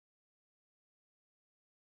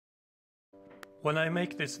When I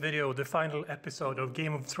make this video, the final episode of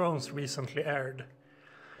Game of Thrones recently aired.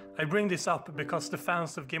 I bring this up because the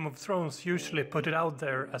fans of Game of Thrones usually put it out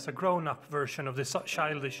there as a grown-up version of the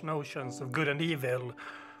childish notions of good and evil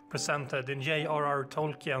presented in J.R.R.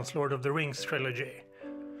 Tolkien's Lord of the Rings trilogy.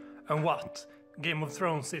 And what? Game of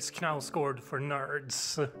Thrones is now scored for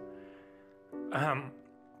nerds.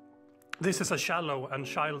 This is a shallow and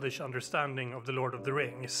childish understanding of the Lord of the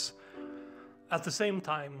Rings. At the same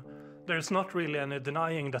time, there's not really any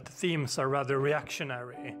denying that the themes are rather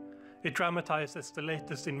reactionary. It dramatizes the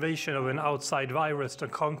latest invasion of an outside virus to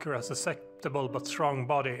conquer a susceptible but strong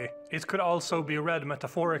body. It could also be read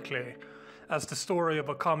metaphorically, as the story of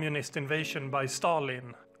a communist invasion by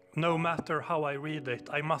Stalin. No matter how I read it,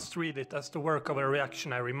 I must read it as the work of a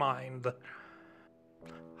reactionary mind.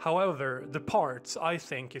 However, the parts, I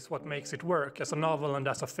think, is what makes it work as a novel and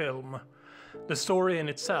as a film. The story in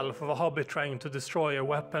itself of a hobbit trying to destroy a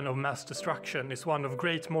weapon of mass destruction is one of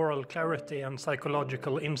great moral clarity and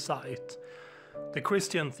psychological insight. The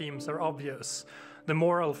Christian themes are obvious. The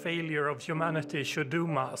moral failure of humanity should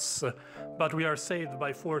doom us, but we are saved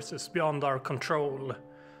by forces beyond our control.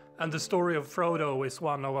 And the story of Frodo is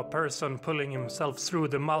one of a person pulling himself through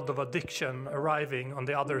the mud of addiction, arriving on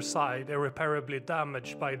the other side irreparably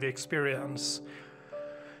damaged by the experience.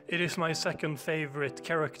 It is my second favorite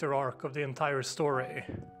character arc of the entire story.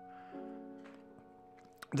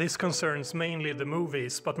 This concerns mainly the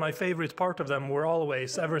movies, but my favorite part of them were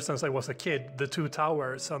always, ever since I was a kid, the Two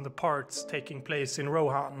Towers and the parts taking place in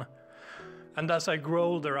Rohan. And as I grew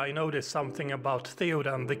older, I noticed something about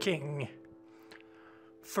Theoden, the king.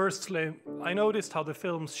 Firstly, I noticed how the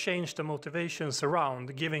films changed the motivations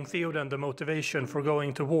around, giving Theoden the motivation for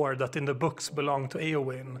going to war that in the books belonged to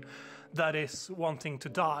Eowyn, that is, wanting to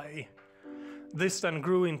die. This then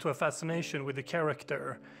grew into a fascination with the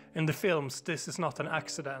character. In the films, this is not an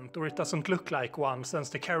accident, or it doesn't look like one, since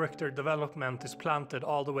the character development is planted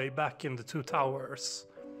all the way back in the Two Towers.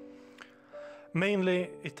 Mainly,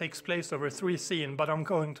 it takes place over 3 scenes, but I'm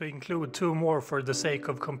going to include 2 more for the sake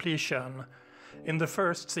of completion. In the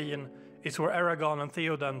first scene, it's where Aragorn and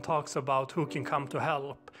Theoden talks about who can come to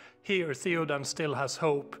help. Here, Theoden still has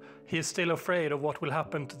hope. He is still afraid of what will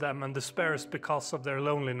happen to them and despairs because of their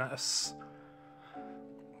loneliness.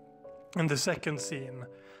 In the second scene,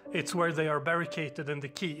 it's where they are barricaded in the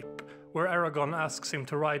keep, where Aragorn asks him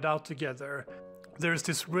to ride out together. There's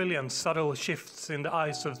this brilliant subtle shifts in the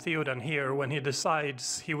eyes of Theoden here when he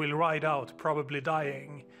decides he will ride out, probably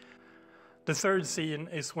dying. The third scene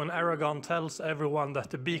is when Aragorn tells everyone that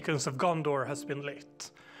the beacons of Gondor has been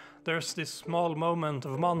lit. There's this small moment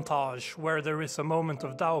of montage where there is a moment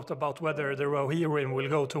of doubt about whether the Rohirrim will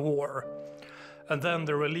go to war. And then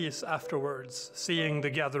the release afterwards, seeing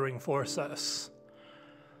the gathering forces.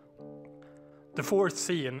 The fourth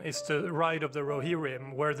scene is the ride of the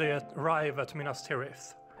Rohirrim, where they arrive at Minas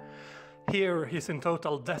Tirith. Here he's in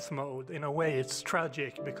total death mode. In a way it's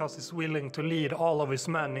tragic because he's willing to lead all of his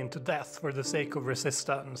men into death for the sake of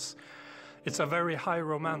resistance. It's a very high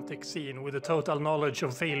romantic scene with a total knowledge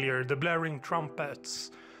of failure, the blaring trumpets,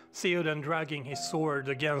 Theoden dragging his sword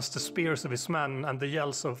against the spears of his men and the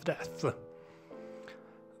yells of death.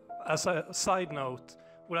 As a side note,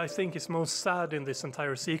 what I think is most sad in this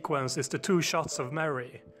entire sequence is the 2 shots of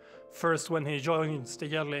Merry. First when he joins the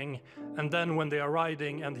yelling, and then when they are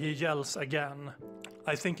riding and he yells again.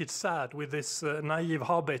 I think it's sad with this naive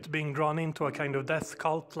hobbit being drawn into a kind of death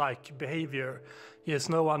cult-like behavior he has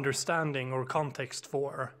no understanding or context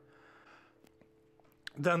for.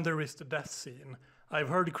 Then there is the death scene. I've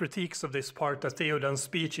heard critiques of this part that Theoden's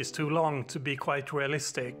speech is too long to be quite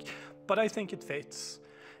realistic, but I think it fits.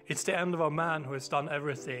 It's the end of a man who has done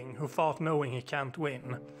everything, who fought knowing he can't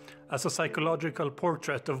win. As a psychological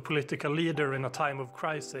portrait of a political leader in a time of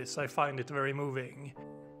crisis, I find it very moving.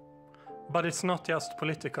 But it's not just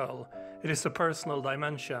political, it is a personal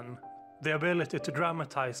dimension. The ability to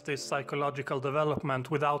dramatize this psychological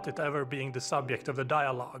development without it ever being the subject of the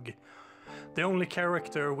dialogue. The only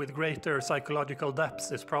character with greater psychological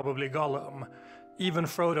depths is probably Gollum. Even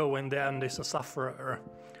Frodo in the end is a sufferer.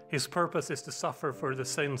 His purpose is to suffer for the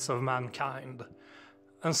sins of mankind.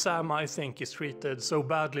 And Sam, I think, is treated so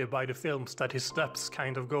badly by the films that his depths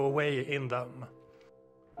kind of go away in them.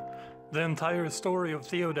 The entire story of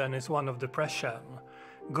Theoden is one of depression.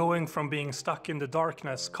 Going from being stuck in the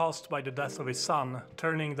darkness caused by the death of his son,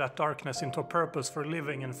 turning that darkness into a purpose for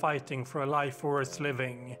living and fighting for a life worth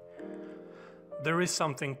living. There is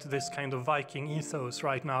something to this kind of Viking ethos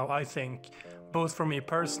right now, I think, both for me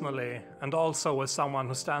personally and also as someone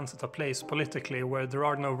who stands at a place politically where there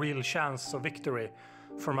are no real chances of victory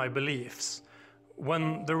for my beliefs.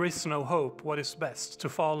 When there is no hope, what is best? To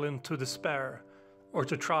fall into despair, or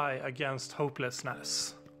to try against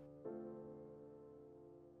hopelessness.